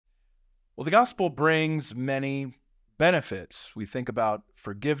Well, the gospel brings many benefits. We think about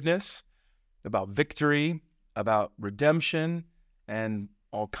forgiveness, about victory, about redemption, and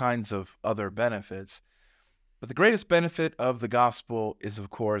all kinds of other benefits. But the greatest benefit of the gospel is, of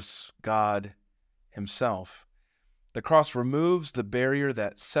course, God himself. The cross removes the barrier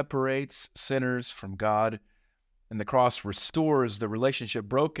that separates sinners from God, and the cross restores the relationship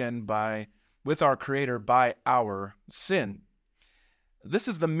broken with our Creator by our sin. This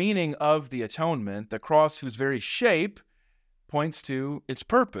is the meaning of the atonement, the cross whose very shape points to its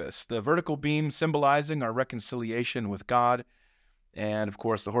purpose, the vertical beam symbolizing our reconciliation with God, and of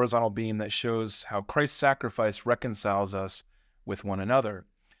course the horizontal beam that shows how Christ's sacrifice reconciles us with one another.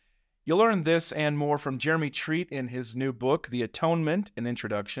 You'll learn this and more from Jeremy Treat in his new book, The Atonement, an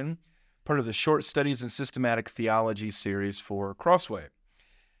Introduction, part of the Short Studies in Systematic Theology series for Crossway.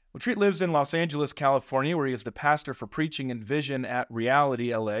 Well, Treat lives in Los Angeles, California, where he is the pastor for preaching and vision at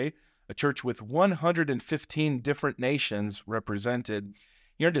Reality LA, a church with 115 different nations represented.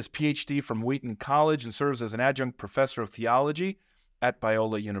 He earned his PhD from Wheaton College and serves as an adjunct professor of theology at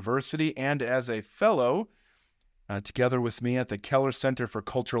Biola University and as a fellow together with me at the Keller Center for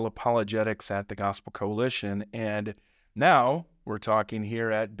Cultural Apologetics at the Gospel Coalition. And now we're talking here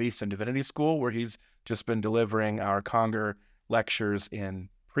at Beeson Divinity School, where he's just been delivering our Conger lectures in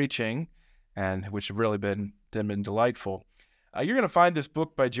preaching, and which have really been delightful. You're going to find this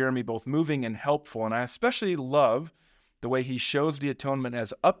book by Jeremy both moving and helpful, and I especially love the way he shows the atonement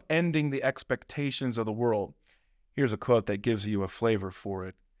as upending the expectations of the world. Here's a quote that gives you a flavor for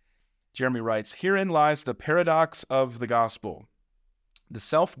it. Jeremy writes, "Herein lies the paradox of the gospel. The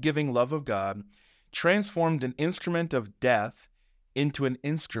self-giving love of God transformed an instrument of death into an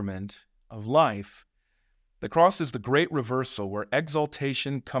instrument of life. The cross is the great reversal where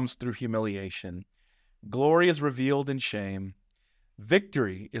exaltation comes through humiliation. Glory is revealed in shame.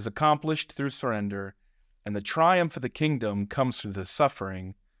 Victory is accomplished through surrender, and the triumph of the kingdom comes through the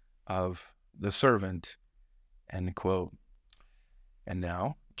suffering of the servant." End quote. And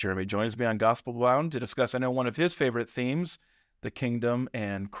now, Jeremy joins me on Gospelbound to discuss, I know, one of his favorite themes, the kingdom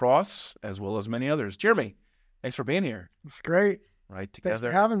and cross, as well as many others. Jeremy, thanks for being here. It's great. Right together.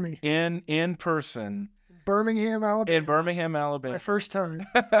 Thanks for having me. In person. Birmingham, Alabama. In Birmingham, Alabama. My first time.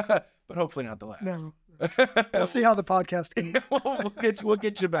 But hopefully not the last. No. We'll see how the podcast goes. we'll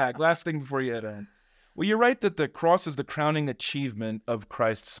get you back. Last thing before you head on. Well, you're right that the cross is the crowning achievement of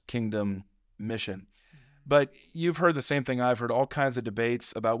Christ's kingdom mission. But you've heard the same thing I've heard, all kinds of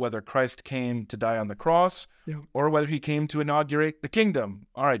debates about whether Christ came to die on the cross or whether he came to inaugurate the kingdom.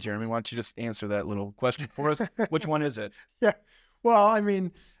 All right, Jeremy, why don't you just answer that little question for us? Which one is it? Yeah. Well, I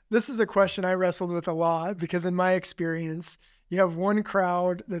mean, this is a question I wrestled with a lot because in my experience, you have one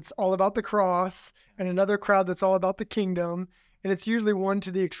crowd that's all about the cross and another crowd that's all about the kingdom, and it's usually one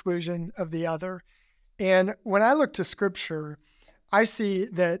to the exclusion of the other. And when I look to Scripture, I see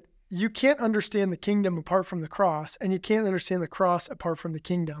that you can't understand the kingdom apart from the cross, and you can't understand the cross apart from the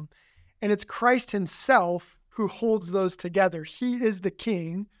kingdom. And it's Christ himself who holds those together. He is the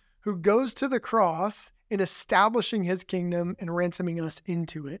king who goes to the cross in establishing his kingdom and ransoming us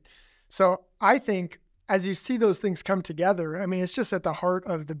into it. So I think as you see those things come together, I mean, it's just at the heart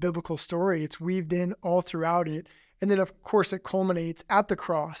of the biblical story. It's weaved in all throughout it. And then, of course, it culminates at the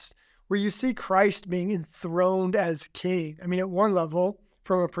cross, where you see Christ being enthroned as king. I mean, at one level,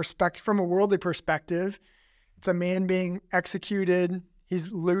 from a worldly perspective, it's a man being executed.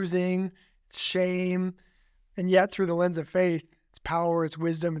 He's losing, it's shame. And yet through the lens of faith, it's power, it's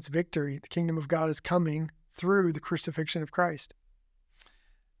wisdom, it's victory. The kingdom of God is coming through the crucifixion of Christ.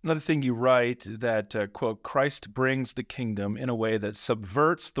 Another thing you write that, quote, Christ brings the kingdom in a way that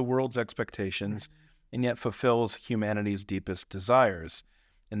subverts the world's expectations and yet fulfills humanity's deepest desires.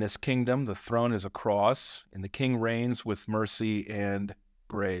 In this kingdom, the throne is a cross, and the king reigns with mercy and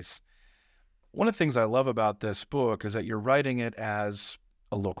grace. One of the things I love about this book is that you're writing it as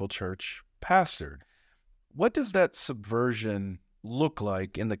a local church pastor. What does that subversion look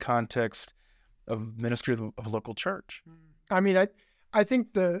like in the context of ministry of a local church? I mean, I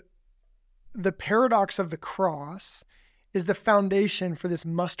think the paradox of the cross is the foundation for this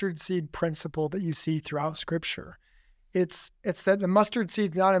mustard seed principle that you see throughout Scripture. It's that the mustard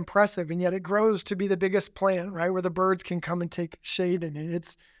seed's not impressive, and yet it grows to be the biggest plant, right, where the birds can come and take shade in it.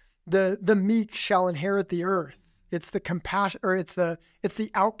 It's the meek shall inherit the earth. It's the compassion, or it's the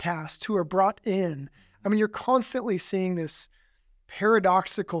outcasts who are brought in. I mean, you're constantly seeing this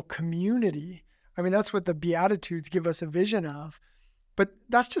paradoxical community. I mean, that's what the Beatitudes give us a vision of. But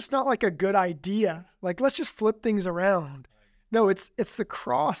that's just not like a good idea. Like, let's just flip things around. No, it's the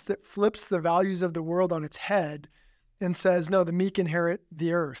cross that flips the values of the world on its head and says, no, the meek inherit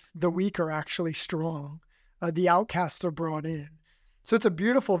the earth. The weak are actually strong. The outcasts are brought in. So it's a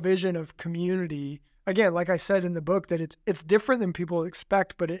beautiful vision of community. Again, like I said in the book, that it's different than people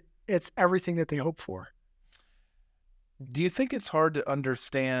expect, but it's everything that they hope for. Do you think it's hard to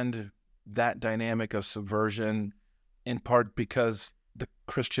understand that dynamic of subversion in part because the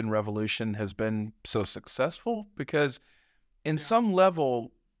Christian revolution has been so successful? Because in some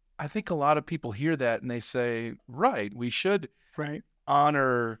level, I think a lot of people hear that and they say, right, we should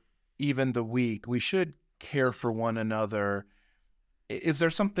honor even the weak. We should care for one another. Is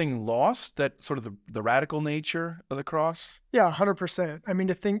there something lost, that sort of the radical nature of the cross? Yeah, 100%. I mean,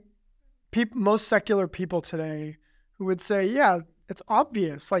 to think most secular people today who would say, yeah, it's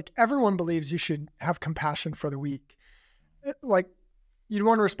obvious. Like, everyone believes you should have compassion for the weak. Like, you'd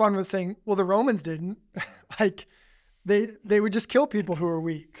want to respond with saying, well, the Romans didn't. Like, they would just kill people who were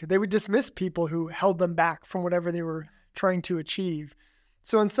weak. They would dismiss people who held them back from whatever they were trying to achieve.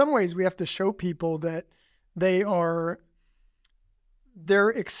 So in some ways, we have to show people that they're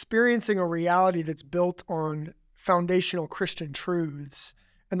experiencing a reality that's built on foundational Christian truths,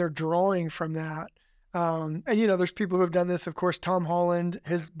 and they're drawing from that. And, there's people who have done this. Of course, Tom Holland,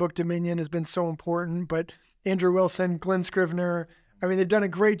 his book Dominion has been so important, but Andrew Wilson, Glenn Scrivener, I mean, they've done a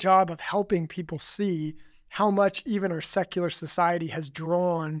great job of helping people see how much even our secular society has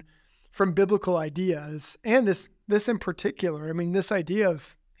drawn from biblical ideas. And this in particular, I mean, this idea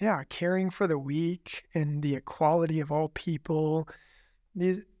of, caring for the weak and the equality of all people.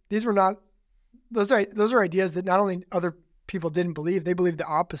 Those are ideas that not only other people didn't believe, they believed the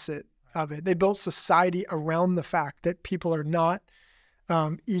opposite of it. They built society around the fact that people are not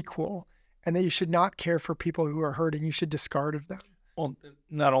equal, and that you should not care for people who are hurting. You should discard of them. Well,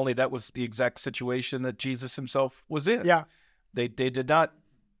 not only that was the exact situation that Jesus himself was in. Yeah. They did not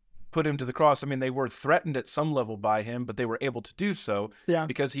put him to the cross. I mean, they were threatened at some level by him, but they were able to do so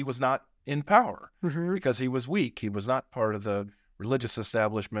because he was not in power, because he was weak. He was not part of the religious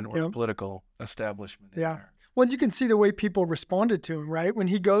establishment or political establishment. Yeah. Well, you can see the way people responded to him, right? When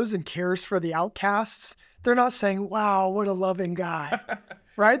he goes and cares for the outcasts, they're not saying, wow, what a loving guy,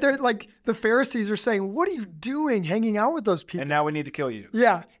 right? They're like, the Pharisees are saying, what are you doing hanging out with those people? And now we need to kill you.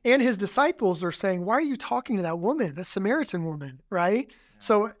 Yeah. And his disciples are saying, why are you talking to that woman, the Samaritan woman, right? Yeah.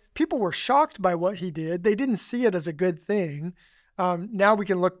 So people were shocked by what he did. They didn't see it as a good thing. Now we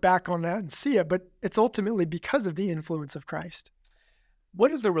can look back on that and see it, but it's ultimately because of the influence of Christ.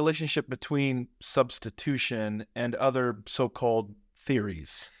 What is the relationship between substitution and other so-called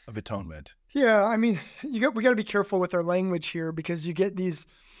theories of atonement? Yeah, I mean, we got to be careful with our language here, because you get these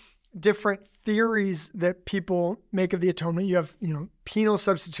different theories that people make of the atonement. You have, penal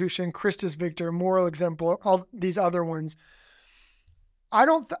substitution, Christus Victor, moral example, all these other ones. One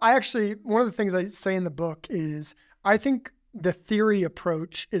of the things I say in the book is, I think the theory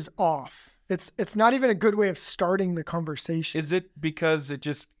approach is off. It's not even a good way of starting the conversation. Is it because it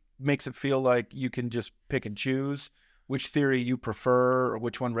just makes it feel like you can just pick and choose which theory you prefer or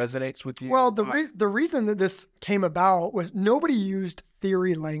which one resonates with you? Well, the reason that this came about was nobody used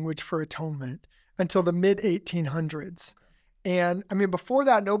theory language for atonement until the mid-1800s. And I mean, before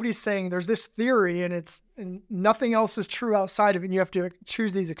that, nobody's saying there's this theory and nothing else is true outside of it. And you have to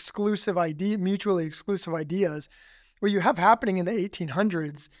choose these mutually exclusive ideas. What you have happening in the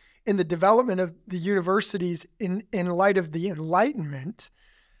 1800s, in the development of the universities in light of the Enlightenment,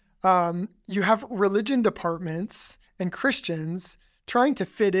 you have religion departments and Christians trying to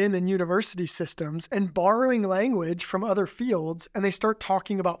fit in university systems and borrowing language from other fields, and they start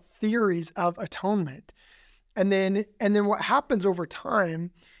talking about theories of atonement. And then what happens over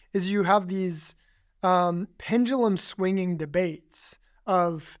time is you have these pendulum swinging debates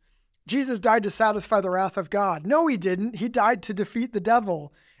of, Jesus died to satisfy the wrath of God. No, he didn't. He died to defeat the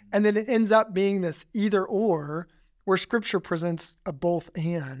devil. And then it ends up being this either or, where Scripture presents a both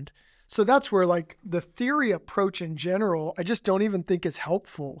and. So that's where, like, the theory approach in general, I just don't even think is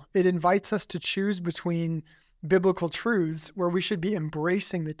helpful. It invites us to choose between biblical truths where we should be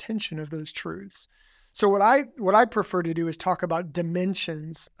embracing the tension of those truths. So what I prefer to do is talk about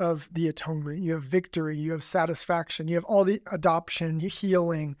dimensions of the atonement. You have victory, you have satisfaction, you have all the adoption,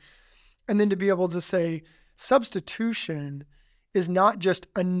 healing, and then to be able to say substitution is not just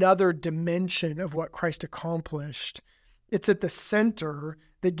another dimension of what Christ accomplished. It's at the center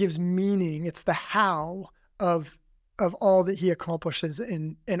that gives meaning. It's the how of all that he accomplishes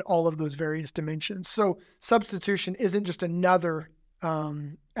in all of those various dimensions. So substitution isn't just another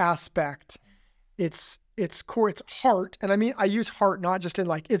aspect. It's core, it's heart. And I mean, I use heart not just in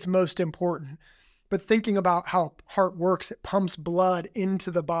like it's most important, but thinking about how heart works, it pumps blood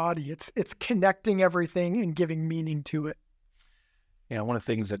into the body. It's connecting everything and giving meaning to it. Yeah, one of the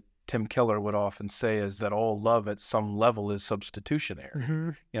things that Tim Keller would often say is that all love at some level is substitutionary. Mm-hmm.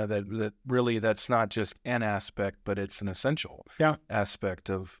 You know, that really that's not just an aspect, but it's an essential aspect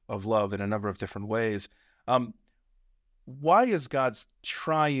of love in a number of different ways. Why is God's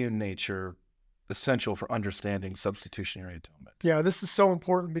triune nature essential for understanding substitutionary atonement? Yeah, this is so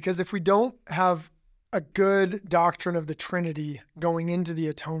important because if we don't have a good doctrine of the Trinity going into the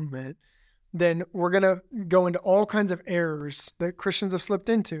atonement, then we're going to go into all kinds of errors that Christians have slipped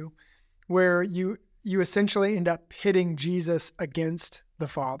into, where you essentially end up pitting Jesus against the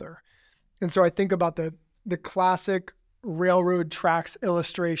Father. And so I think about the classic railroad tracks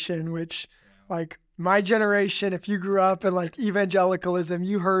illustration, which like my generation, if you grew up in like evangelicalism,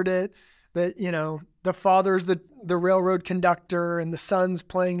 you heard it, that, you know, the Father's the railroad conductor and the Son's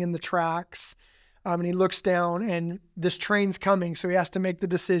playing in the tracks. And he looks down and this train's coming. So he has to make the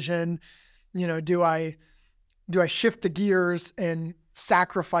decision, you know, do I shift the gears and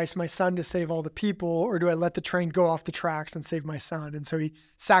sacrifice my son to save all the people, or do I let the train go off the tracks and save my son? And so he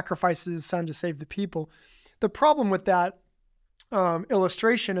sacrifices his son to save the people. The problem with that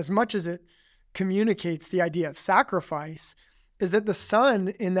illustration, as much as it communicates the idea of sacrifice, is that the son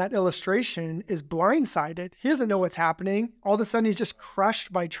in that illustration is blindsided. He doesn't know what's happening. All of a sudden he's just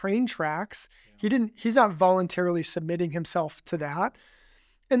crushed by train tracks. He's not voluntarily submitting himself to that.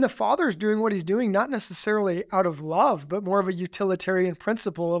 And the Father's doing what he's doing, not necessarily out of love, but more of a utilitarian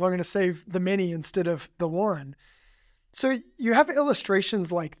principle of I'm going to save the many instead of the one. So you have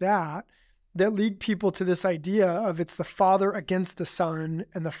illustrations like that lead people to this idea of it's the Father against the Son,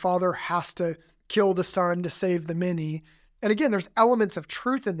 and the Father has to kill the Son to save the many. And again, there's elements of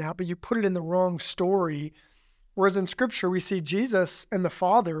truth in that, but you put it in the wrong story. Whereas in Scripture, we see Jesus and the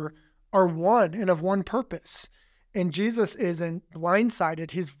Father are one and of one purpose. And Jesus isn't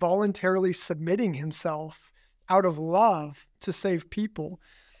blindsided. He's voluntarily submitting himself out of love to save people.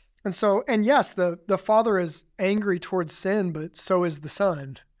 And yes, the Father is angry towards sin, but so is the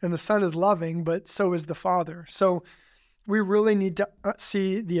Son. And the Son is loving, but so is the Father. So we really need to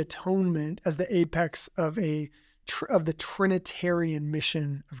see the atonement as the apex of the Trinitarian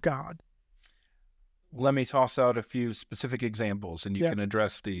mission of God. Let me toss out a few specific examples, and you can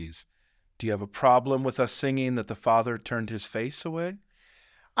address these. Do you have a problem with us singing that the Father turned his face away?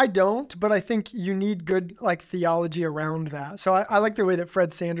 I don't, but I think you need good theology around that. So I like the way that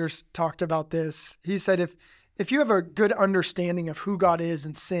Fred Sanders talked about this. He said if you have a good understanding of who God is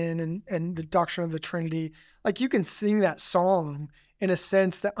and sin and the doctrine of the Trinity, you can sing that song in a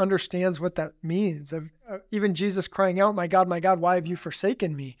sense that understands what that means. Of even Jesus crying out, my God, why have you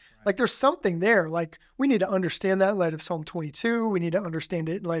forsaken me? Right. There's something there. We need to understand that in light of Psalm 22. We need to understand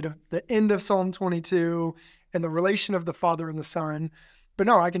it in light of the end of Psalm 22 and the relation of the Father and the Son. But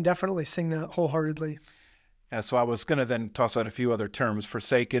no, I can definitely sing that wholeheartedly. Yeah, so I was going to then toss out a few other terms.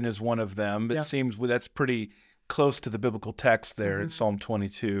 Forsaken is one of them. It seems that's pretty close to the biblical text there in Psalm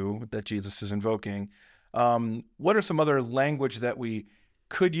 22 that Jesus is invoking. What are some other language that we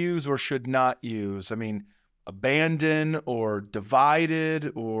could use or should not use? I mean, abandon or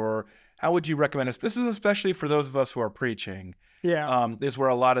divided, or how would you recommend us? This is especially for those of us who are preaching. Yeah. Is where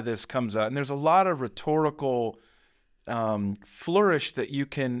a lot of this comes out. And there's a lot of rhetorical flourish that you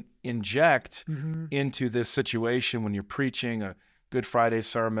can inject into this situation when you're preaching a Good Friday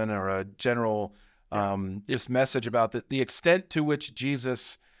sermon or a general this message about the extent to which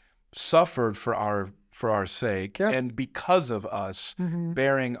Jesus suffered for our sake and because of us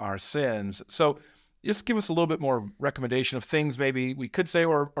bearing our sins. So just give us a little bit more recommendation of things maybe we could say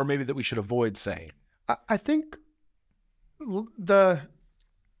or maybe that we should avoid saying. I think we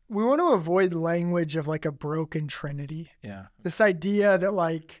want to avoid language of a broken Trinity. Yeah. This idea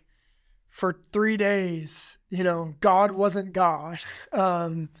that for 3 days, God wasn't God.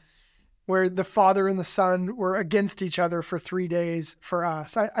 Where the Father and the Son were against each other for 3 days for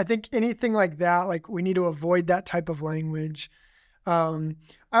us. I think anything like that, we need to avoid that type of language. I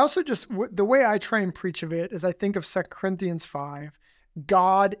also the way I try and preach of it is I think of 2 Corinthians 5.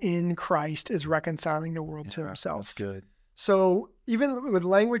 God in Christ is reconciling the world to himself. That's good. So even with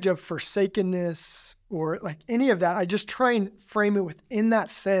language of forsakenness or any of that, I just try and frame it within that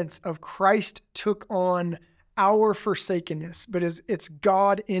sense of Christ took on our forsakenness, but it's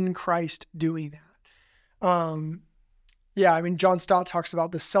God in Christ doing that. John Stott talks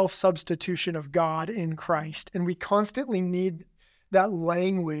about the self-substitution of God in Christ, and we constantly need that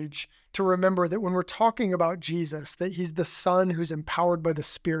language to remember that when we're talking about Jesus, that he's the Son who's empowered by the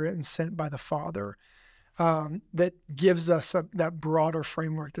Spirit and sent by the Father, that gives us that broader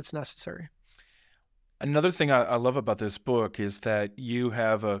framework that's necessary. Another thing I love about this book is that you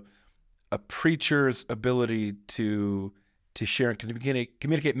have a preacher's ability to share and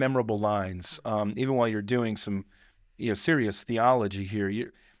communicate memorable lines, even while you're doing some serious theology here.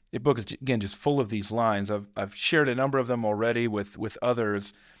 Your book is, again, just full of these lines. I've shared a number of them already with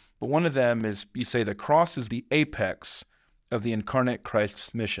others, but one of them is, you say, the cross is the apex of the incarnate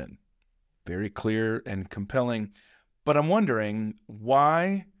Christ's mission. Very clear and compelling. But I'm wondering,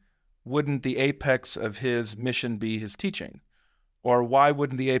 why wouldn't the apex of his mission be his teaching? Or why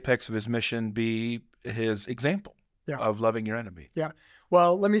wouldn't the apex of his mission be his example of loving your enemy? Yeah.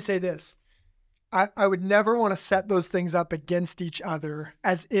 Well, let me say this. I would never want to set those things up against each other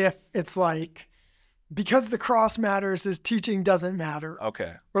as if it's like, because the cross matters, his teaching doesn't matter.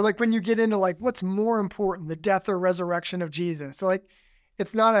 Okay. Or like when you get into like, what's more important, the death or resurrection of Jesus? So like,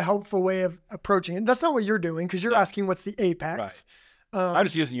 it's not a helpful way of approaching it. That's not what you're doing, because you're asking what's the apex. Right. I'm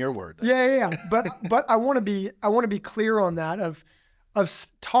just using your word. Yeah. But I want to be clear on that of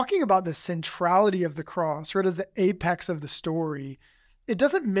talking about the centrality of the cross, right, as the apex of the story. It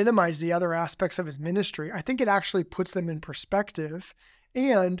doesn't minimize the other aspects of his ministry. I think it actually puts them in perspective.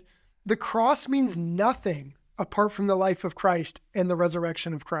 And the cross means nothing apart from the life of Christ and the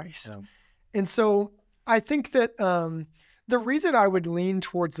resurrection of Christ. Yeah. And so I think that the reason I would lean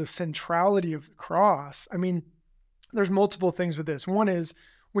towards the centrality of the cross, I mean, there's multiple things with this. One is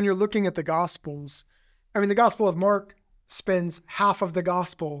when you're looking at the Gospels, I mean, the Gospel of Mark spends half of the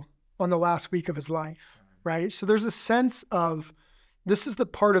gospel on the last week of his life, right? So there's a sense of, this is the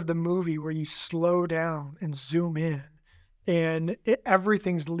part of the movie where you slow down and zoom in, and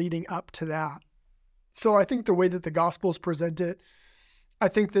everything's leading up to that. So I think the way that the Gospels present it, I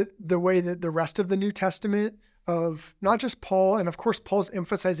think that the way that the rest of the New Testament of not just Paul, and of course Paul's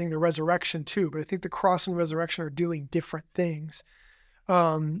emphasizing the resurrection too, but I think the cross and resurrection are doing different things.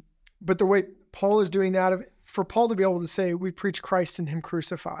 But the way Paul is doing that, for Paul to be able to say, we preach Christ and him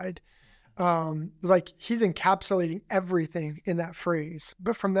crucified, like he's encapsulating everything in that phrase.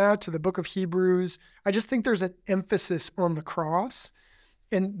 But from that to the book of Hebrews, I just think there's an emphasis on the cross,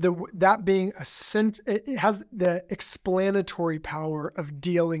 and that being it has the explanatory power of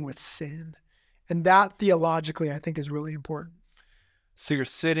dealing with sin. And that theologically, I think, is really important. So you're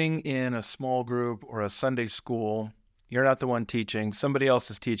sitting in a small group or a Sunday school. You're not the one teaching. Somebody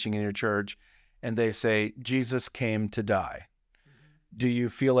else is teaching in your church, and they say, Jesus came to die. Do you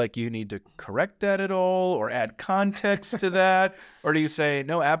feel like you need to correct that at all or add context to that? Or do you say,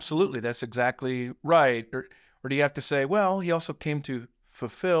 no, absolutely, that's exactly right? Or do you have to say, well, he also came to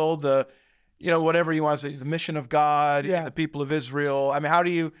fulfill the, whatever you want to say, the mission of God, the people of Israel? I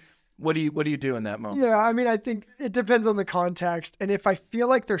mean, what do you do in that moment? Yeah, I mean, I think it depends on the context. And if I feel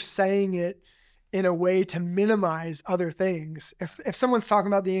like they're saying it in a way to minimize other things, if someone's talking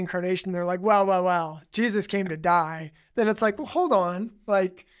about the incarnation, they're like, well, Jesus came to die, then it's like, well, hold on.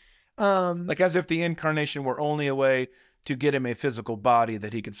 Like as if the incarnation were only a way to get him a physical body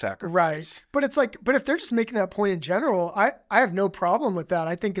that he could sacrifice. Right. But it's like, but if they're just making that point in general, I have no problem with that.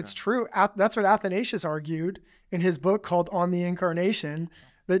 I think it's true. That's what Athanasius argued in his book called On the Incarnation,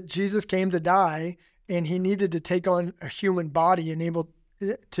 that Jesus came to die and he needed to take on a human body and able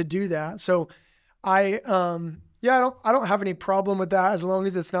to do that. So I don't have any problem with that, as long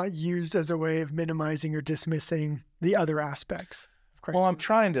as it's not used as a way of minimizing or dismissing the other aspects of Christ. Well, I'm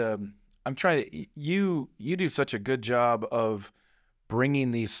trying to, you do such a good job of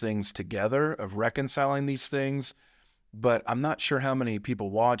bringing these things together, of reconciling these things, but I'm not sure how many people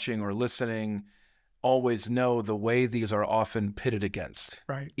watching or listening always know the way these are often pitted against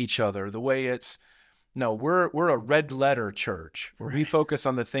each other. The way we're a red letter church where we focus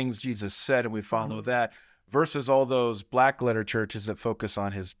on the things Jesus said and we follow that, versus all those black letter churches that focus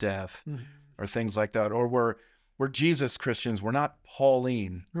on his death or things like that. Or we're Jesus Christians, we're not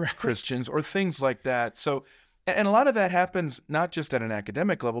Pauline Christians, or things like that. So, and a lot of that happens not just at an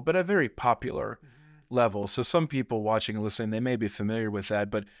academic level, but at a very popular level. So some people watching and listening, they may be familiar with that,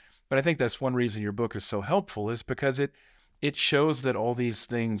 but I think that's one reason your book is so helpful, is because it shows that all these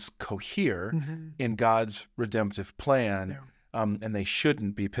things cohere in God's redemptive plan, and they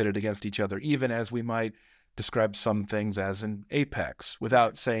shouldn't be pitted against each other, even as we might describe some things as an apex,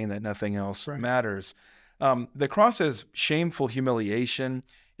 without saying that nothing else matters. The cross as shameful humiliation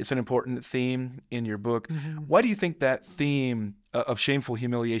is an important theme in your book. Why do you think that theme of shameful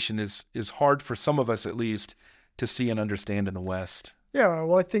humiliation is hard for some of us, at least, to see and understand in the West? Yeah,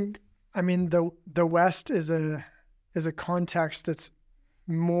 well, I mean, the West is a context that's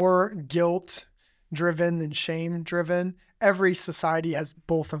more guilt-driven than shame-driven. Every society has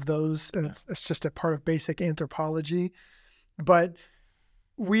both of those, and it's just a part of basic anthropology. But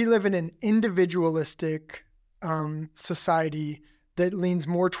we live in an individualistic society that leans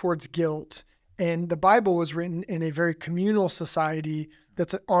more towards guilt. And the Bible was written in a very communal society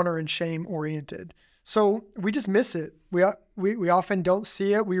that's honor and shame oriented. So we just miss it. We often don't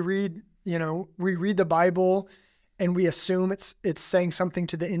see it. We read the Bible and we assume it's saying something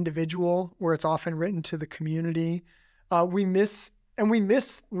to the individual, where it's often written to the community. We miss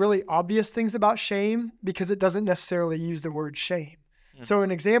really obvious things about shame because it doesn't necessarily use the word shame. Mm. So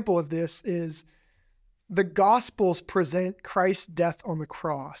an example of this is the Gospels present Christ's death on the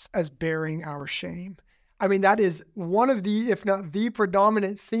cross as bearing our shame. I mean, that is one of the, if not the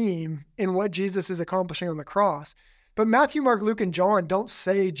predominant theme in what Jesus is accomplishing on the cross. But Matthew, Mark, Luke, and John don't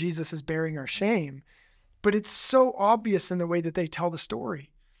say Jesus is bearing our shame, but it's so obvious in the way that they tell the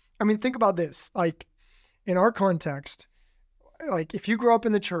story. I mean, think about this. Like, in our context, like if you grow up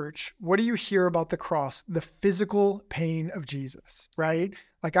in the church, what do you hear about the cross? The physical pain of Jesus, right?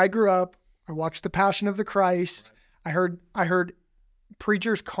 Like I grew up, I watched the Passion of the Christ. I heard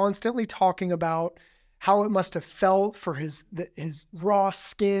preachers constantly talking about how it must have felt for his raw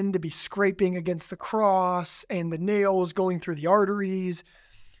skin to be scraping against the cross and the nails going through the arteries.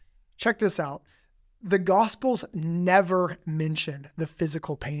 Check this out. The Gospels never mention the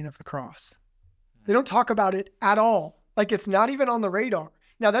physical pain of the cross. They don't talk about it at all. Like it's not even on the radar.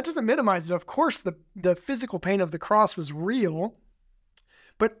 Now that doesn't minimize it. Of course, the physical pain of the cross was real,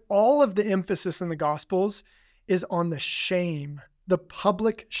 but all of the emphasis in the Gospels is on the shame, the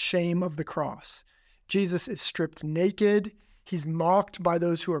public shame of the cross. Jesus is stripped naked. He's mocked by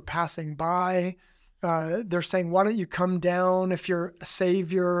those who are passing by. They're saying, why don't you come down if you're a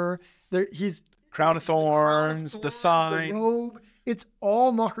savior? He's crown of thorns, the sign. The robe. It's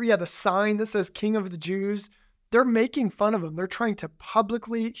all mockery. Yeah, the sign that says King of the Jews. They're making fun of him. They're trying to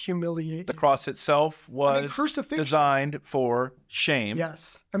publicly humiliate him. The cross itself was designed for shame.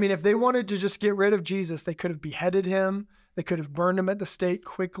 Yes. I mean, if they wanted to just get rid of Jesus, they could have beheaded him. They could have burned him at the stake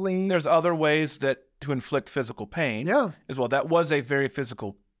quickly. There's other ways to inflict physical pain as well. That was a very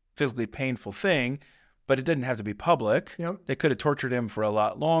physically painful thing, but it didn't have to be public. Yep. They could have tortured him for a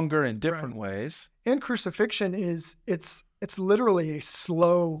lot longer in different ways. And crucifixion it's literally a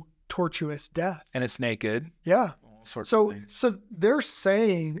slow, tortuous death. And it's naked. Yeah. All sorts of things. So they're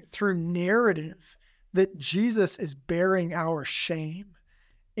saying through narrative that Jesus is bearing our shame.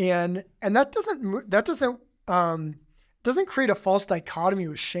 And that doesn't create a false dichotomy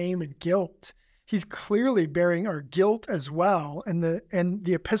with shame and guilt. He's clearly bearing our guilt as well. And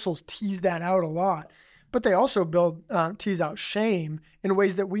the epistles tease that out a lot, but they also tease out shame in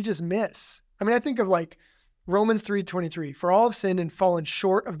ways that we just miss. I mean, I think of like Romans 3:23, for all have sinned and fallen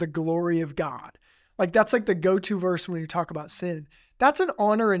short of the glory of God. Like that's like the go-to verse when you talk about sin. That's an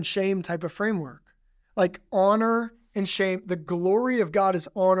honor and shame type of framework. Like honor and shame, the glory of God is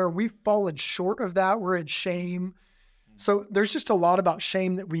honor. We've fallen short of that. We're in shame. So there's just a lot about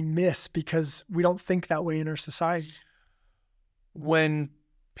shame that we miss because we don't think that way in our society. When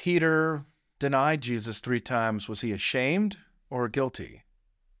Peter denied Jesus 3 times, was he ashamed or guilty?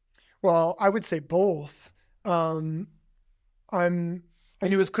 Well, I would say both. And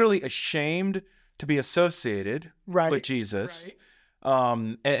he was clearly ashamed to be associated with Jesus.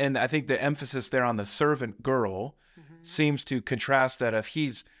 Right. And I think the emphasis there on the servant girl seems to contrast that. If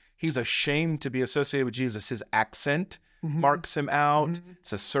he's ashamed to be associated with Jesus, his accent marks him out.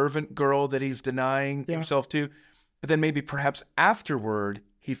 It's a servant girl that he's denying himself to. But then maybe perhaps afterward,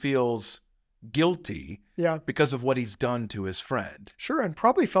 he feels guilty because of what he's done to his friend. Sure, and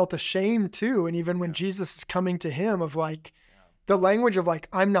probably felt ashamed too. And even when Jesus is coming to him of like, the language of like,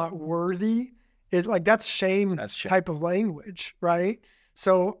 I'm not worthy, is like, that's shame type of language, right?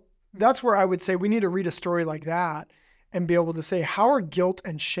 So that's where I would say we need to read a story like that and be able to say, how are guilt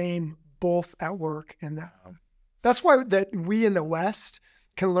and shame both at work in that? That's why that we in the West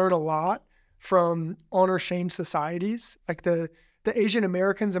can learn a lot from honor-shame societies. Like the Asian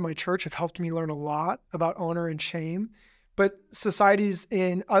Americans in my church have helped me learn a lot about honor and shame. But societies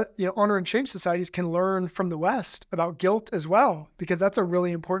in honor and shame societies can learn from the West about guilt as well, because that's a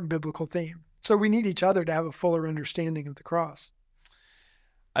really important biblical theme. So we need each other to have a fuller understanding of the cross.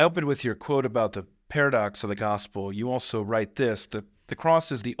 I opened with your quote about the paradox of the gospel. You also write this: the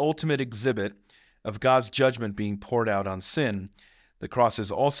cross is the ultimate exhibit of God's judgment being poured out on sin. The cross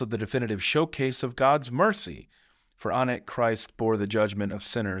is also the definitive showcase of God's mercy, for on it Christ bore the judgment of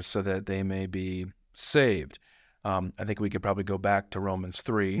sinners so that they may be saved. I think we could probably go back to Romans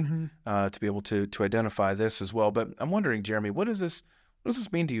 3 to be able to identify this as well. But I'm wondering, Jeremy, what does this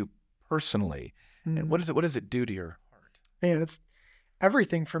mean to you personally? And what does it do to your heart? Man, it's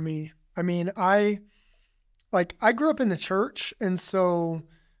everything for me. I mean, I like I grew up in the church. And so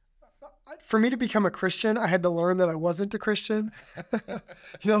for me to become a Christian, I had to learn that I wasn't a Christian.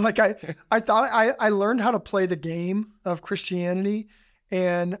 Like I thought I learned how to play the game of Christianity,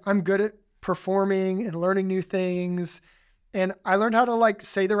 and I'm good at performing and learning new things. And I learned how to like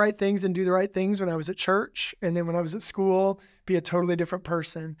say the right things and do the right things when I was at church. And then when I was at school, be a totally different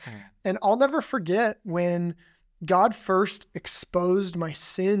person. And I'll never forget when God first exposed my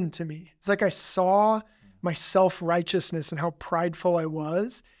sin to me. It's like I saw my self-righteousness and how prideful I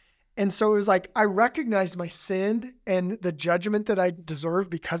was. And so it was like, I recognized my sin and the judgment that I deserved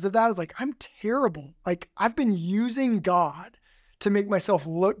because of that. I was like, I'm terrible. Like I've been using God to make myself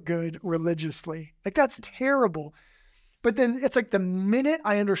look good religiously. Like that's terrible. But then it's like the minute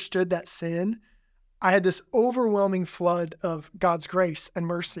I understood that sin, I had this overwhelming flood of God's grace and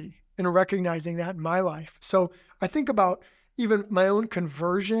mercy and recognizing that in my life. So I think about even my own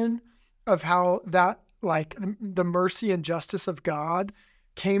conversion of how that like the mercy and justice of God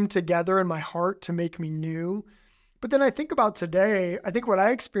came together in my heart to make me new. But then I think about today, I think what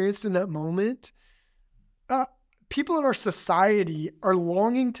I experienced in that moment, people in our society are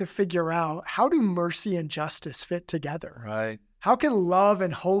longing to figure out, how do mercy and justice fit together? Right. How can love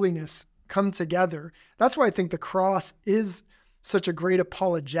and holiness come together? That's why I think the cross is such a great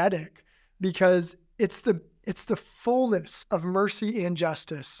apologetic, because it's the fullness of mercy and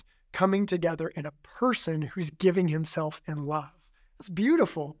justice coming together in a person who's giving himself in love. It's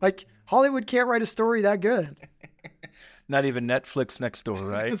beautiful. Like Hollywood can't write a story that good. Not even Netflix next door,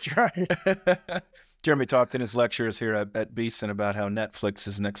 right? That's right. Jeremy talked in his lectures here at Beeson about how Netflix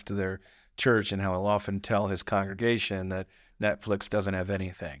is next to their church and how he'll often tell his congregation that Netflix doesn't have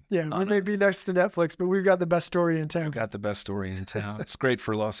anything. Yeah, we may be next to Netflix, but we've got the best story in town. We've got the best story in town. It's great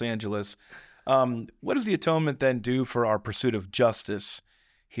for Los Angeles. What does the atonement then do for our pursuit of justice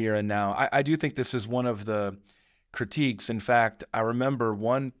here and now? I do think this is one of the critiques. In fact, I remember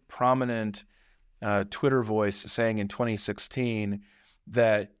one prominent Twitter voice saying in 2016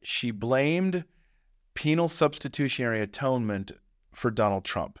 that she blamed penal substitutionary atonement for Donald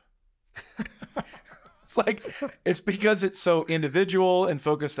Trump. It's like, it's because it's so individual and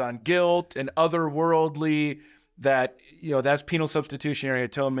focused on guilt and otherworldly that, that's penal substitutionary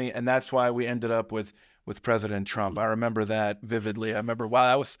atonement, and that's why we ended up with President Trump. I remember that vividly. I remember,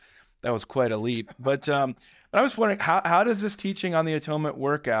 wow, that was quite a leap. But I was wondering, how does this teaching on the atonement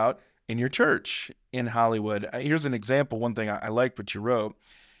work out in your church in Hollywood? Here's an example. One thing I liked what you wrote.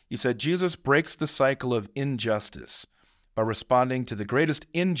 You said, Jesus breaks the cycle of injustice by responding to the greatest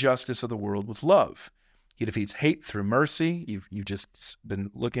injustice of the world with love. He defeats hate through mercy. You've just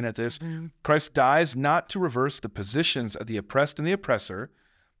been looking at this. Mm-hmm. Christ dies not to reverse the positions of the oppressed and the oppressor,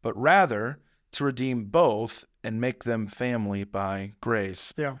 but rather to redeem both and make them family by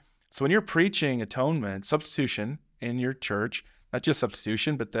grace. Yeah. So when you're preaching atonement, substitution in your church, not just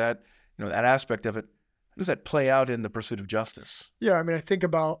substitution, but that aspect of it, how does that play out in the pursuit of justice? Yeah, I think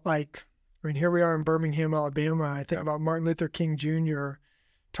about here we are in Birmingham, Alabama. I think about Martin Luther King Jr.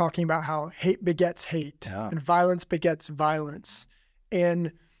 talking about how hate begets hate and violence begets violence.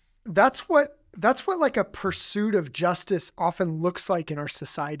 And that's what like a pursuit of justice often looks like in our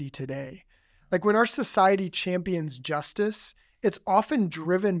society today. Like when our society champions justice, it's often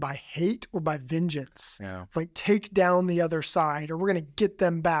driven by hate or by vengeance. Yeah. Like take down the other side, or we're going to get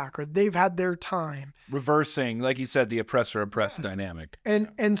them back, or they've had their time. Reversing, like you said, the oppressor-oppressed dynamic.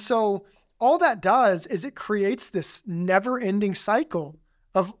 And so all that does is it creates this never-ending cycle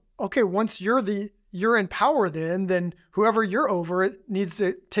of, okay, once you're in power, then whoever you're over it needs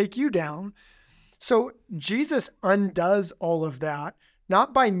to take you down. So Jesus undoes all of that,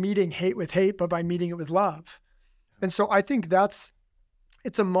 not by meeting hate with hate, but by meeting it with love. And so I think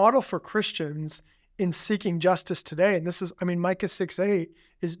it's a model for Christians in seeking justice today. And this is, Micah 6:8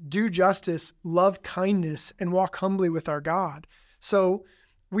 is do justice, love kindness, and walk humbly with our God. So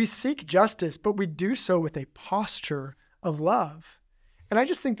we seek justice, but we do so with a posture of love. And I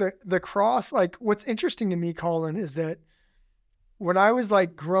just think that the cross, what's interesting to me, Collin, is that when I was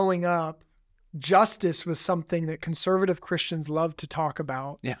growing up, justice was something that conservative Christians loved to talk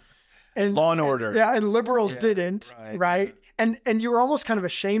about. Yeah. And law and order. Yeah. And liberals didn't. Right. And you were almost kind of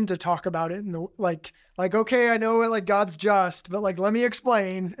ashamed to talk about it. And okay, I know God's just, but let me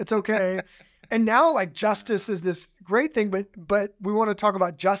explain. It's okay. And now justice is this great thing, but we want to talk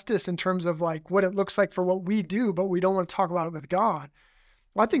about justice in terms of what it looks like for what we do, but we don't want to talk about it with God.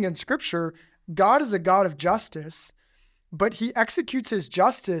 Well, I think in Scripture, God is a God of justice, but he executes his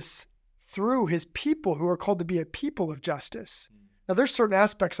justice through his people who are called to be a people of justice. Now, there's certain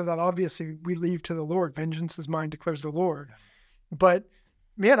aspects of that, obviously, we leave to the Lord. Vengeance is mine, declares the Lord. But,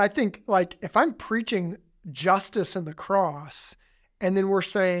 man, I think, if I'm preaching justice in the cross. And then we're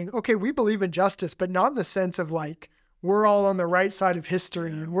saying, okay, we believe in justice, but not in the sense of like, we're all on the right side of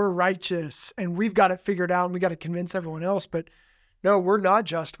history and we're righteous and we've got it figured out and we got to convince everyone else. But no, we're not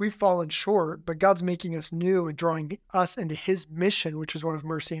just. We've fallen short, but God's making us new and drawing us into his mission, which is one of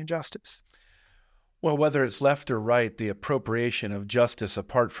mercy and justice. Well, whether it's left or right, the appropriation of justice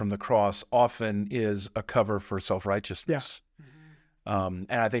apart from the cross often is a cover for self-righteousness. Yeah. And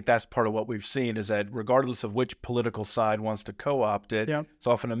I think that's part of what we've seen is that regardless of which political side wants to co-opt it, it's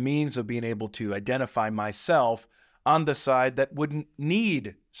often a means of being able to identify myself on the side that wouldn't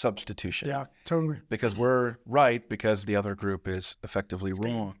need substitution. Yeah, totally. Because we're right, because the other group is effectively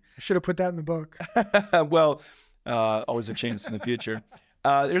wrong. I should have put that in the book. Well, always a chance in the future.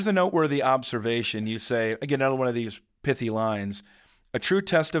 There's a noteworthy observation. You say, again, another one of these pithy lines, a true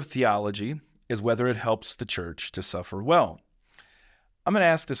test of theology is whether it helps the church to suffer well. I'm going to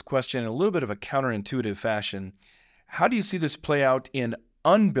ask this question in a little bit of a counterintuitive fashion. How do you see this play out in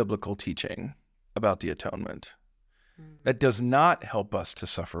unbiblical teaching about the atonement that does not help us to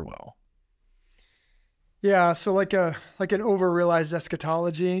suffer well? Yeah, so like an over-realized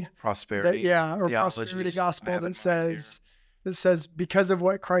eschatology. Prosperity. Or prosperity gospel that says because of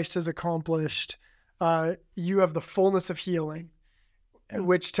what Christ has accomplished, you have the fullness of healing,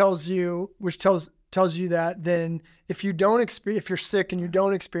 which tells you that then if you're sick and you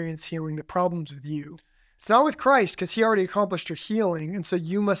don't experience healing, the problem's with you. It's not with Christ because he already accomplished your healing. And so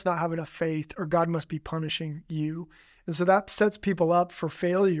you must not have enough faith or God must be punishing you. And so that sets people up for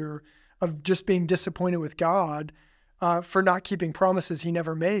failure of just being disappointed with God for not keeping promises he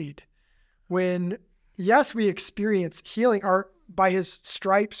never made. When, yes, we experience healing, by his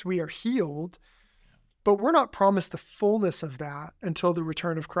stripes we are healed, but we're not promised the fullness of that until the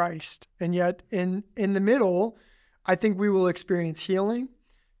return of Christ. And yet in the middle, I think we will experience healing,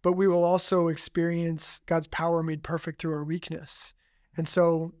 but we will also experience God's power made perfect through our weakness. And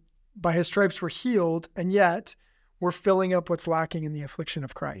so by his stripes we're healed, and yet we're filling up what's lacking in the affliction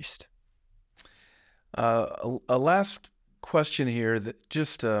of Christ. A last question here that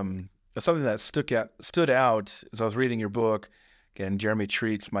just something that stood out as I was reading your book. Again, Jeremy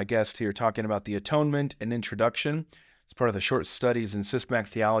Treats, my guest here, talking about the atonement and introduction. It's part of the Short Studies in Systematic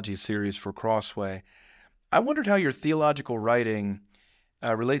Theology series for Crossway. I wondered how your theological writing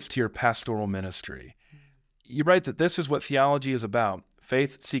relates to your pastoral ministry. You write that this is what theology is about,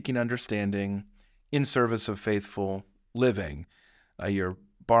 faith-seeking understanding in service of faithful living. You're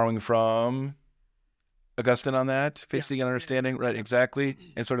borrowing from Augustine on that, faith-seeking understanding, right, exactly,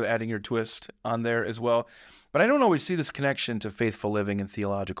 and sort of adding your twist on there as well. But I don't always see this connection to faithful living and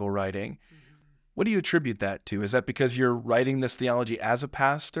theological writing. What do you attribute that to? Is that because you're writing this theology as a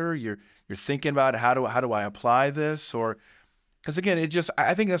pastor? You're thinking about how do I apply this? Or because again,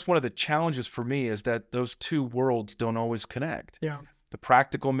 I think that's one of the challenges for me is that those two worlds don't always connect. Yeah. The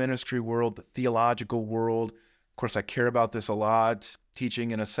practical ministry world, the theological world. Of course, I care about this a lot.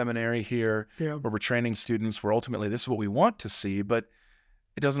 Teaching in a seminary here, where we're training students, where ultimately this is what we want to see, but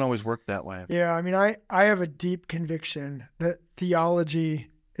it doesn't always work that way. Yeah, I mean, I have a deep conviction that theology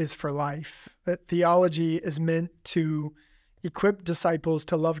is for life, that theology is meant to equip disciples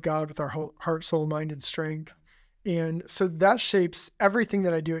to love God with our whole heart, soul, mind, and strength. And so that shapes everything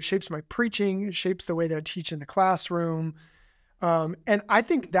that I do. It shapes my preaching. It shapes the way that I teach in the classroom. And I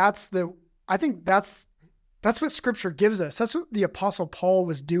think that's what Scripture gives us. That's what the Apostle Paul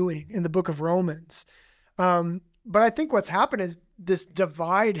was doing in the book of Romans. But I think what's happened is this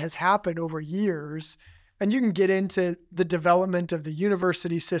divide has happened over years, and you can get into the development of the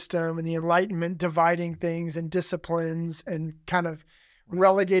university system and the Enlightenment dividing things and disciplines and kind of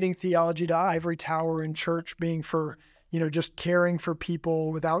relegating theology to ivory tower and church being for, just caring for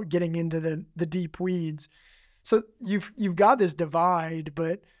people without getting into the deep weeds. So you've got this divide,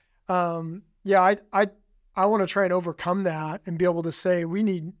 but I want to try and overcome that and be able to say we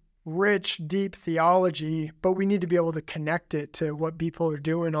need rich, deep theology, but we need to be able to connect it to what people are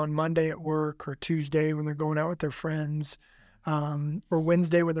doing on Monday at work or Tuesday when they're going out with their friends, or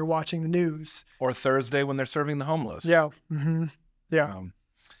Wednesday when they're watching the news. Or Thursday when they're serving the homeless. Yeah. Mm-hmm. Yeah.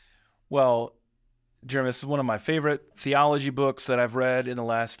 Well, Jeremy, this is one of my favorite theology books that I've read in the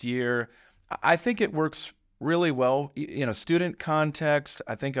last year. I think it works really well in a student context.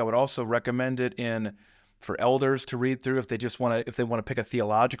 I think I would also recommend it for elders to read through if they want to pick a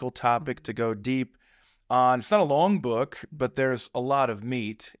theological topic to go deep on. It's not a long book, but there's a lot of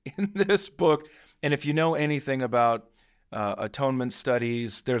meat in this book. And if you know anything about atonement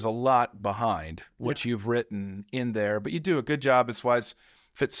studies, there's a lot behind what you've written in there. But you do a good job. It's why it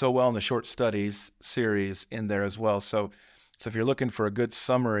fits so well in the Short Studies series in there as well. So if you're looking for a good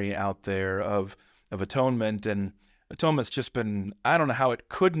summary out there of of atonement. And atonement's just been, I don't know how it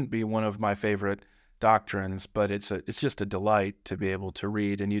couldn't be one of my favorite doctrines, but it's just a delight to be able to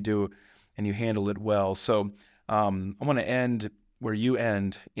read, and you do, and you handle it well. So I want to end where you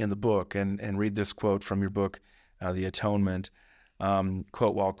end in the book and read this quote from your book, The Atonement.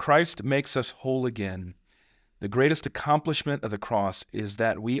 Quote, "While Christ makes us whole again, the greatest accomplishment of the cross is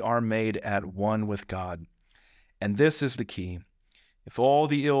that we are made at one with God. And this is the key. If all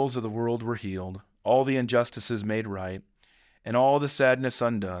the ills of the world were healed, all the injustices made right, and all the sadness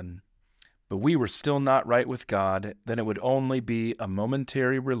undone, but we were still not right with God, then it would only be a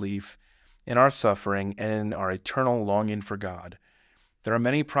momentary relief in our suffering and in our eternal longing for God. There are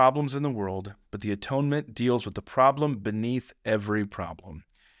many problems in the world, but the atonement deals with the problem beneath every problem.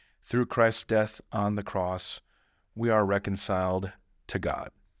 Through Christ's death on the cross, we are reconciled to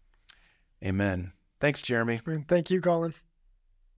God." Amen. Thanks, Jeremy. Thank you, Collin.